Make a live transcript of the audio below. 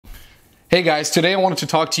Hey guys, today I wanted to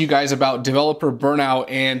talk to you guys about developer burnout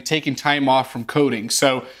and taking time off from coding.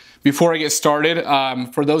 So before I get started,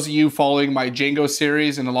 for those of you following my Django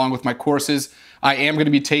series and along with my courses, I am going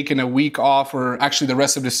to be taking a week off, or actually the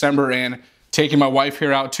rest of December, and taking my wife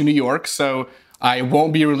here out to New York. So I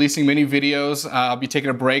won't be releasing many videos. I'll be taking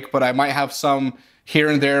a break, but I might have some here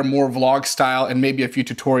and there, more vlog style, and maybe a few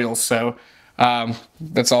tutorials. So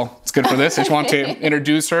that's all. It's good for this. I just want to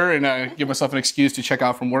introduce her and give myself an excuse to check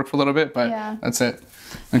out from work for a little bit, but yeah, that's it.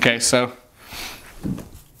 Okay, so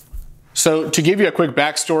to give you a quick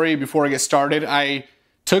backstory before I get started, I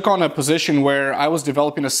took on a position where I was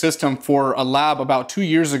developing a system for a lab about 2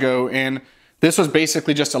 years ago, and this was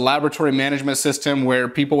basically just a laboratory management system where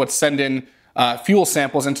people would send in fuel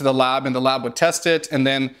samples into the lab, and the lab would test it, and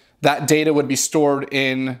then that data would be stored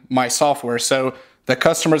in my software. So the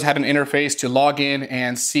customers had an interface to log in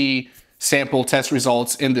and see sample test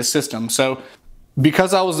results in this system. So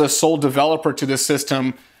because I was the sole developer to this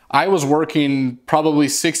system, I was working probably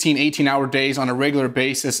 16, 18-hour days on a regular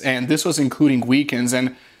basis, and this was including weekends.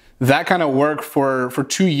 And that kind of work for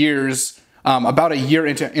 2 years, about a year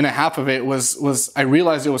and a half of it was I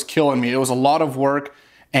realized it was killing me. It was a lot of work,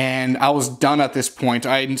 and I was done at this point.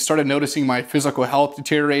 I started noticing my physical health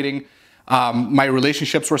deteriorating. My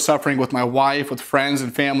relationships were suffering with my wife, with friends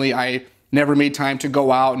and family. I never made time to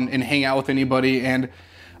go out and hang out with anybody, and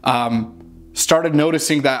started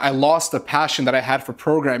noticing that I lost the passion that I had for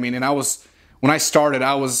programming. And when I started,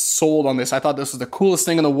 I was sold on this. I thought this was the coolest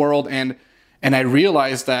thing in the world, and I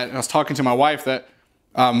realized that, and I was talking to my wife, that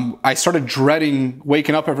I started dreading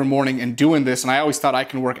waking up every morning and doing this, and I always thought I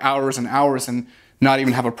can work hours and hours and not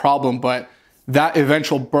even have a problem, but that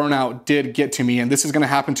eventual burnout did get to me, and this is going to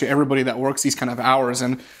happen to everybody that works these kind of hours.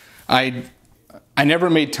 And I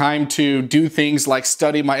never made time to do things like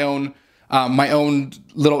study my own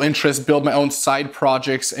little interests, build my own side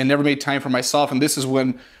projects, and never made time for myself. And this is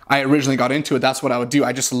when I originally got into it. That's what I would do.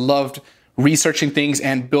 I just loved researching things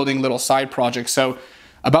and building little side projects. So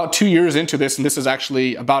about 2 years into this, and this is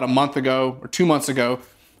actually about a month ago or 2 months ago,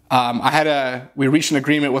 we reached an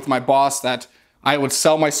agreement with my boss that I would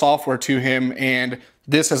sell my software to him, and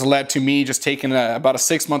this has led to me just taking about a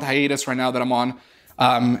 6-month hiatus right now that I'm on,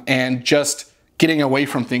 and just getting away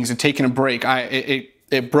from things and taking a break.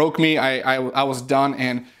 It broke me. I was done,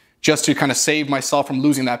 and just to kind of save myself from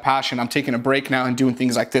losing that passion, I'm taking a break now and doing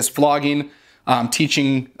things like this, vlogging,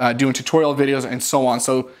 teaching, doing tutorial videos, and so on.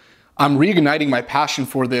 So I'm reigniting my passion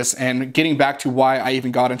for this and getting back to why I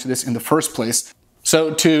even got into this in the first place.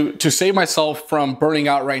 So to save myself from burning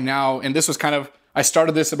out right now, and this was I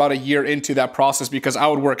started this about a year into that process because I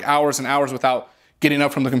would work hours and hours without getting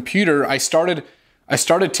up from the computer. I started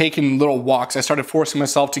taking little walks. I started forcing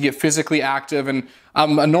myself to get physically active, and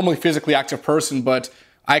I'm a normally physically active person, but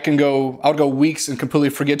I would go weeks and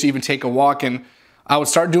completely forget to even take a walk. And I would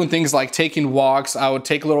start doing things like taking walks. I would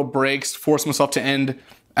take little breaks, force myself to end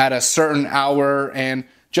at a certain hour, and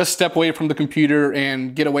just step away from the computer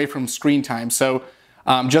and get away from screen time. So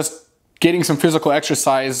just getting some physical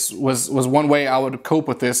exercise was one way I would cope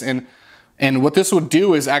with this. And what this would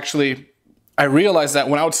do is actually, I realized that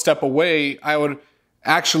when I would step away, I would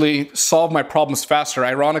actually solve my problems faster.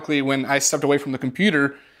 Ironically, when I stepped away from the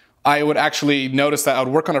computer, I would actually notice that I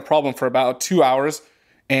would work on a problem for about 2 hours,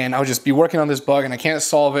 and I would just be working on this bug and I can't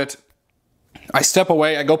solve it. I step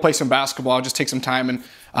away, I go play some basketball, I'll just take some time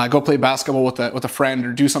and go play basketball with a friend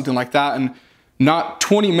or do something like that. And not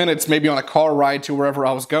 20 minutes, maybe on a car ride to wherever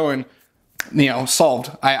I was going,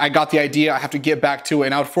 solved. I got the idea, I have to get back to it,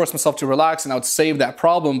 and I would force myself to relax and I would save that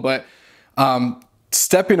problem. But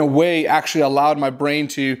stepping away actually allowed my brain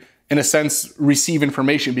to, in a sense, receive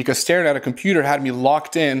information, because staring at a computer had me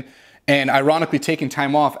locked in, and ironically taking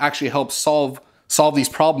time off actually helped solve these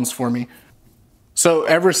problems for me. So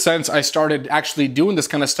ever since I started actually doing this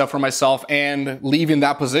kind of stuff for myself and leaving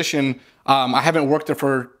that position, I haven't worked there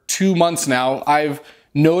for 2 months now. I've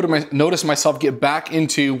noticed myself get back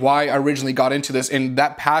into why I originally got into this, and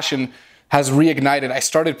that passion has reignited. I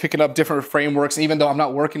started picking up different frameworks, and even though I'm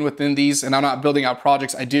not working within these and I'm not building out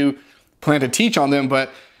projects, I do plan to teach on them,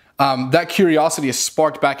 but that curiosity is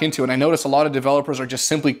sparked back into it. And I notice a lot of developers are just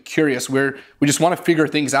simply curious. We just want to figure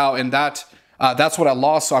things out, and that's what I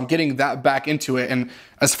lost, so I'm getting that back into it. And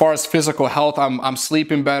as far as physical health, I'm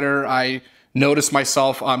sleeping better. I notice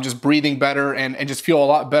myself just breathing better and just feel a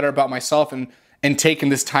lot better about myself and taking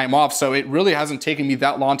this time off. So it really hasn't taken me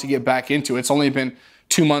that long to get back into it. It's only been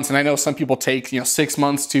 2 months, and I know some people take 6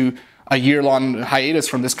 months to a year-long hiatus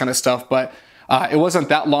from this kind of stuff, but it wasn't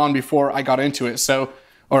that long before I got into it.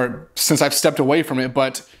 Or since I've stepped away from it,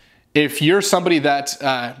 but if you're somebody that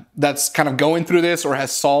that's kind of going through this or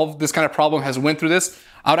has solved this kind of problem, has went through this,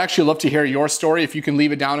 I would actually love to hear your story. If you can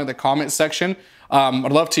leave it down in the comment section,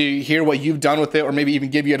 I'd love to hear what you've done with it, or maybe even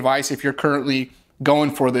give you advice if you're currently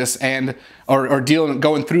going for this and or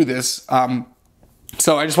going through this.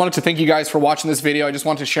 So I just wanted to thank you guys for watching this video. I just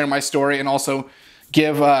wanted to share my story and also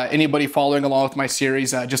give anybody following along with my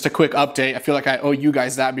series just a quick update. I feel like I owe you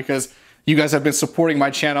guys that because you guys have been supporting my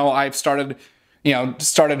channel. I've started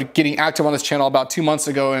getting active on this channel about 2 months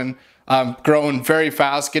ago and growing very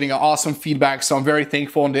fast, getting awesome feedback. So I'm very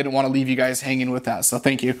thankful and didn't want to leave you guys hanging with that. So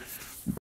thank you.